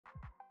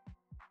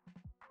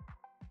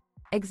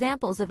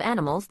Examples of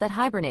animals that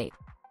hibernate.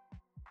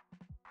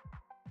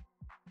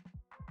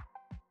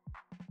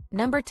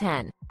 Number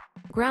 10.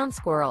 Ground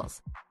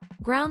squirrels.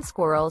 Ground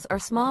squirrels are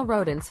small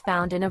rodents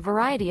found in a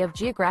variety of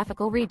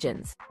geographical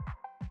regions.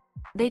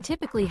 They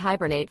typically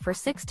hibernate for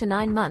 6 to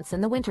 9 months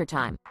in the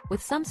wintertime,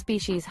 with some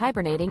species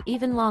hibernating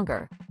even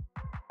longer.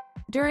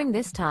 During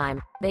this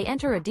time, they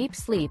enter a deep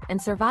sleep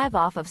and survive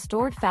off of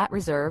stored fat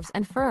reserves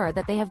and fur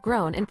that they have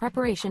grown in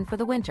preparation for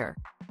the winter.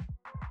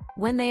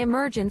 When they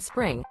emerge in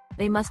spring,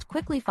 they must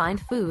quickly find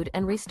food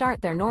and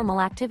restart their normal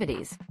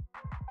activities.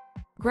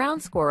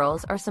 Ground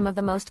squirrels are some of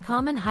the most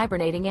common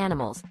hibernating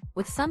animals,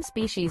 with some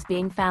species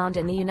being found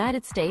in the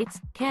United States,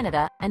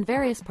 Canada, and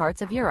various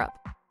parts of Europe.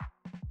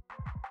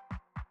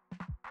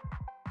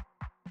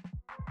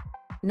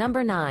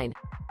 Number 9.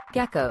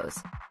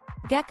 Geckos.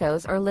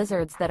 Geckos are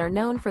lizards that are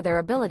known for their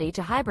ability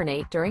to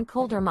hibernate during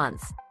colder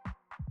months.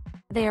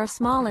 They are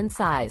small in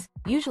size,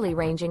 usually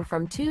ranging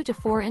from 2 to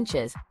 4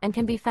 inches, and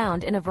can be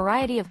found in a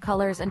variety of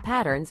colors and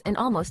patterns in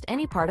almost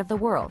any part of the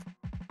world.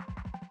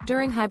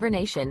 During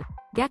hibernation,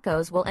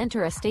 geckos will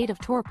enter a state of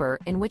torpor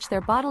in which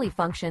their bodily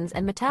functions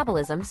and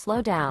metabolism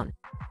slow down.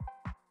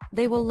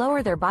 They will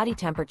lower their body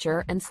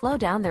temperature and slow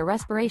down their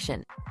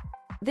respiration.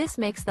 This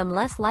makes them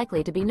less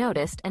likely to be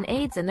noticed and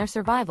aids in their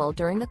survival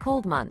during the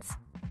cold months.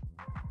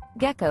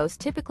 Geckos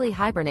typically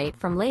hibernate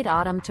from late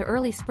autumn to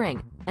early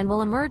spring, and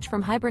will emerge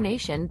from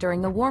hibernation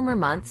during the warmer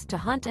months to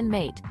hunt and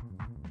mate.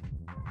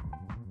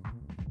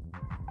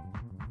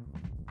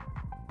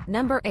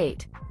 Number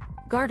 8.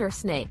 Garter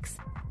snakes.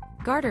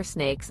 Garter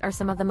snakes are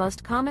some of the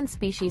most common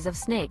species of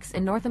snakes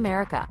in North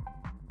America.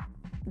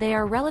 They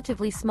are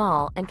relatively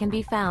small and can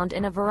be found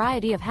in a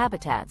variety of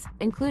habitats,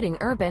 including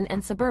urban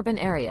and suburban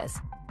areas.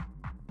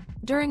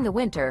 During the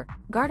winter,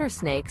 garter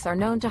snakes are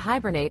known to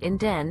hibernate in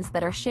dens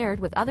that are shared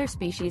with other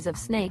species of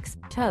snakes,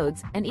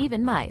 toads, and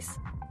even mice.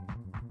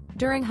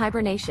 During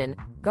hibernation,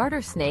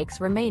 garter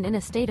snakes remain in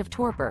a state of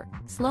torpor,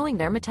 slowing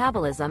their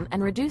metabolism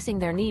and reducing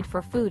their need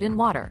for food and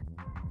water.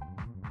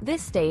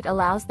 This state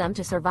allows them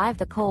to survive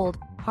the cold,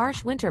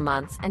 harsh winter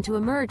months and to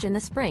emerge in the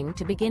spring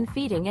to begin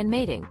feeding and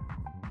mating.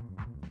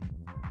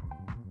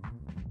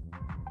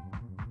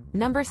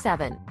 Number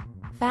 7.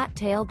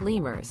 Fat-tailed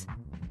lemurs.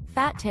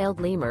 Fat-tailed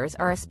lemurs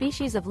are a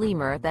species of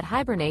lemur that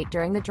hibernate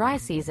during the dry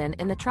season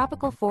in the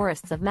tropical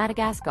forests of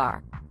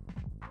Madagascar.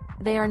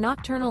 They are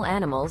nocturnal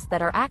animals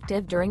that are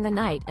active during the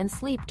night and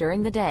sleep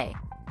during the day.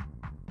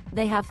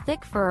 They have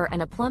thick fur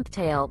and a plump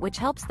tail which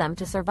helps them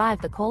to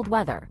survive the cold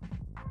weather.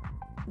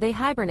 They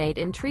hibernate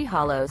in tree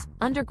hollows,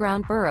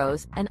 underground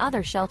burrows, and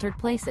other sheltered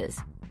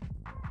places.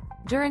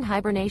 During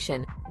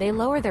hibernation, they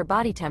lower their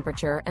body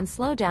temperature and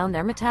slow down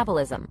their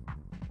metabolism.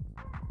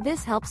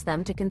 This helps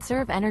them to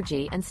conserve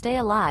energy and stay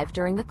alive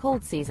during the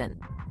cold season.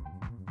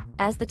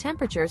 As the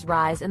temperatures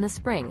rise in the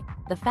spring,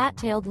 the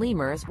fat-tailed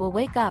lemurs will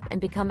wake up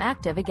and become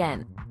active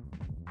again.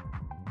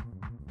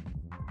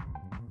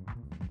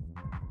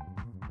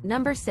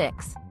 Number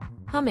 6.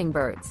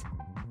 Hummingbirds.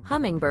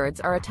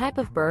 Hummingbirds are a type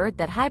of bird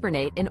that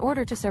hibernate in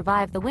order to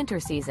survive the winter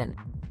season.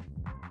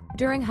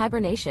 During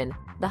hibernation,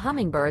 the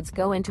hummingbirds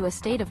go into a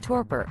state of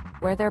torpor,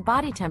 where their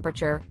body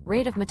temperature,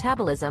 rate of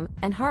metabolism,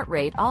 and heart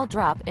rate all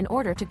drop in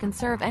order to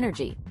conserve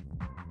energy.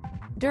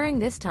 During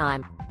this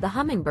time, the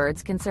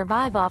hummingbirds can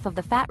survive off of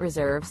the fat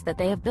reserves that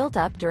they have built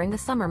up during the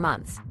summer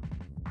months.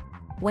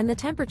 When the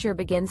temperature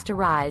begins to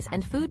rise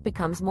and food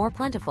becomes more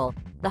plentiful,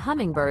 the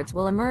hummingbirds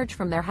will emerge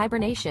from their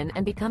hibernation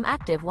and become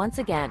active once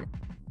again.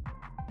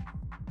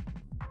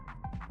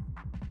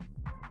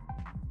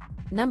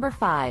 Number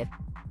 5.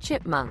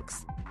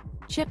 Chipmunks.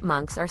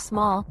 Chipmunks are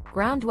small,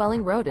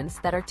 ground-dwelling rodents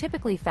that are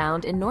typically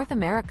found in North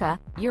America,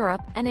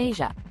 Europe, and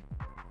Asia.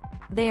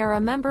 They are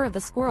a member of the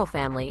squirrel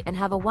family and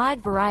have a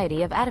wide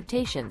variety of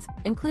adaptations,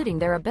 including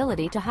their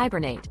ability to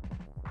hibernate.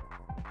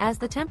 As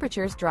the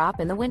temperatures drop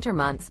in the winter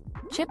months,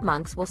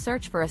 chipmunks will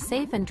search for a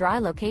safe and dry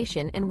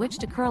location in which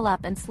to curl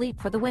up and sleep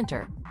for the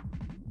winter.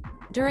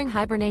 During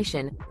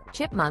hibernation,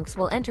 chipmunks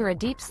will enter a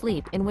deep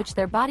sleep in which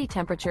their body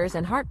temperatures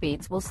and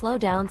heartbeats will slow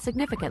down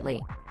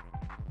significantly.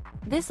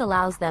 This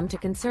allows them to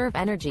conserve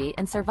energy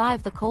and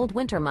survive the cold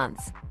winter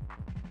months.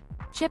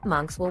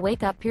 Chipmunks will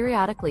wake up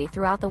periodically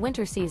throughout the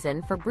winter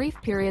season for brief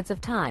periods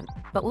of time,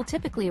 but will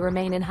typically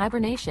remain in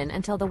hibernation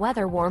until the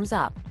weather warms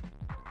up.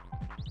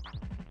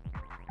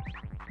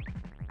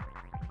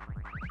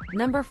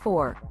 Number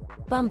 4.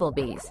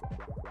 Bumblebees.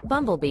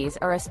 Bumblebees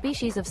are a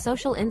species of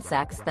social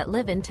insects that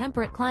live in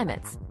temperate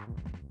climates.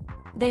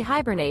 They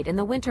hibernate in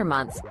the winter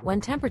months,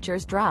 when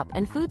temperatures drop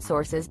and food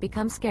sources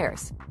become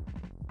scarce.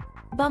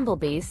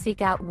 Bumblebees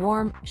seek out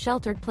warm,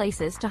 sheltered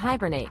places to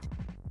hibernate.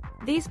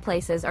 These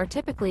places are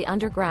typically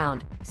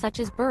underground, such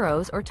as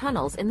burrows or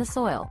tunnels in the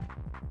soil.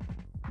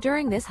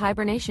 During this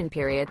hibernation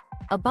period,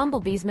 a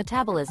bumblebee's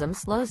metabolism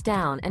slows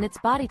down and its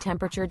body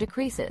temperature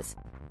decreases.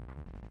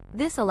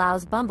 This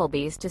allows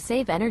bumblebees to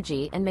save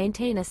energy and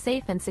maintain a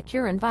safe and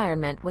secure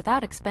environment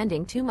without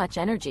expending too much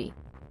energy.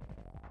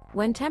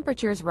 When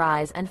temperatures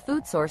rise and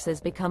food sources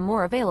become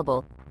more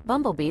available,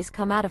 bumblebees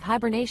come out of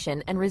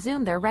hibernation and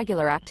resume their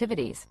regular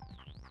activities.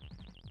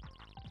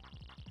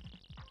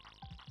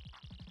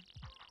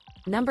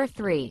 Number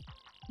 3.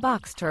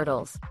 Box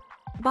turtles.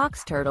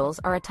 Box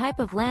turtles are a type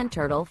of land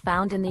turtle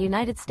found in the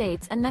United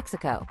States and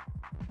Mexico.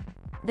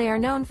 They are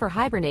known for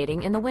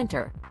hibernating in the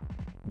winter.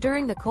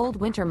 During the cold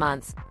winter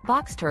months,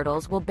 box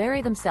turtles will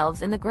bury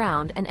themselves in the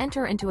ground and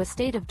enter into a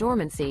state of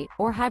dormancy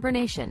or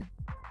hibernation.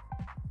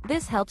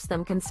 This helps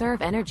them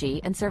conserve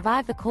energy and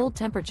survive the cold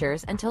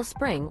temperatures until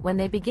spring, when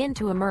they begin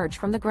to emerge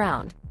from the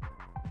ground.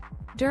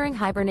 During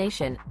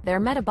hibernation, their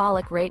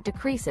metabolic rate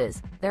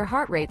decreases, their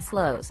heart rate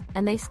slows,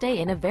 and they stay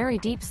in a very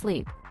deep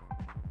sleep.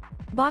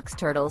 Box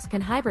turtles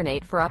can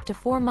hibernate for up to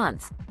 4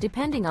 months,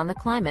 depending on the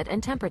climate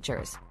and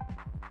temperatures.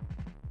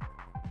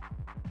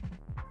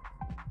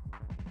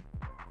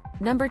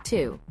 Number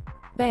 2.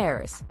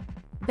 Bears.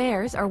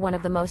 Bears are one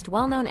of the most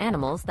well-known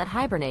animals that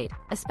hibernate,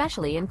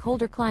 especially in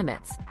colder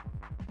climates.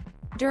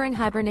 During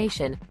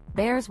hibernation,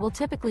 bears will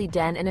typically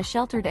den in a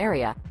sheltered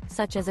area,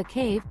 such as a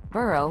cave,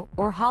 burrow,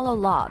 or hollow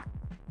log.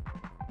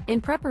 In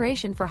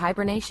preparation for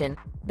hibernation,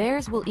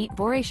 bears will eat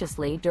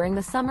voraciously during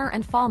the summer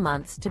and fall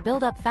months to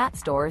build up fat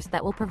stores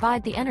that will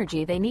provide the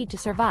energy they need to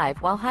survive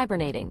while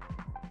hibernating.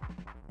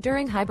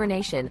 During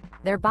hibernation,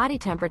 their body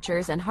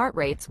temperatures and heart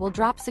rates will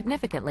drop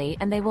significantly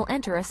and they will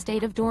enter a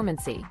state of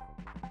dormancy.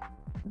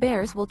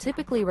 Bears will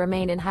typically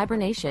remain in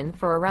hibernation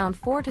for around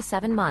 4 to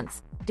 7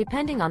 months,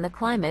 depending on the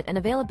climate and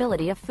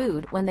availability of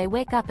food when they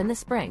wake up in the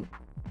spring.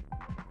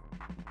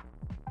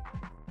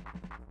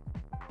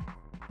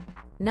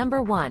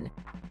 Number 1.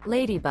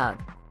 Ladybug.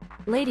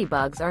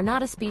 Ladybugs are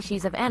not a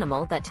species of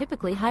animal that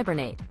typically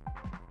hibernate.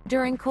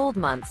 During cold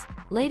months,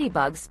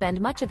 ladybugs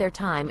spend much of their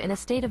time in a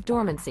state of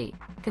dormancy,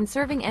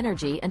 conserving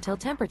energy until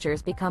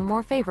temperatures become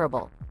more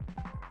favorable.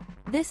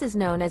 This is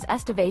known as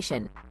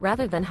estivation,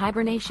 rather than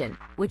hibernation,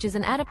 which is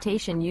an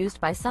adaptation used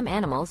by some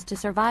animals to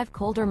survive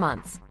colder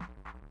months.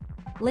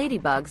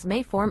 Ladybugs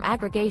may form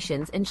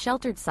aggregations in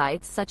sheltered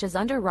sites such as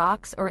under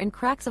rocks or in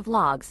cracks of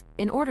logs,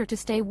 in order to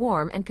stay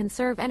warm and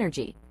conserve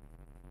energy.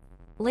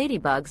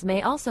 Ladybugs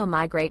may also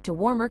migrate to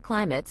warmer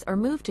climates or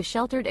move to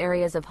sheltered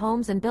areas of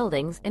homes and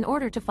buildings in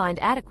order to find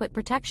adequate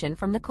protection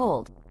from the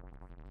cold.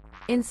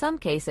 In some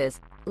cases,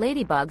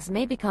 ladybugs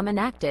may become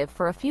inactive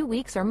for a few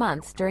weeks or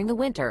months during the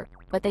winter,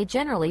 but they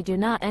generally do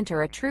not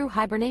enter a true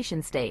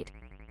hibernation state.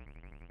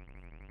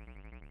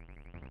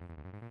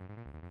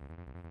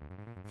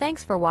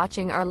 Thanks for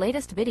watching our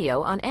latest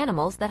video on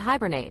animals that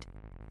hibernate.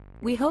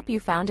 We hope you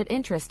found it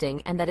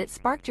interesting and that it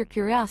sparked your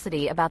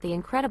curiosity about the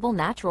incredible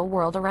natural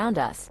world around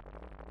us.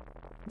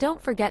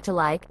 Don't forget to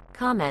like,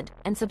 comment,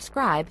 and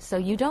subscribe so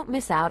you don't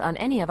miss out on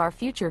any of our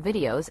future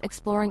videos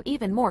exploring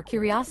even more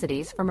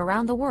curiosities from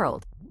around the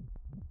world.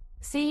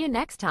 See you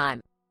next time.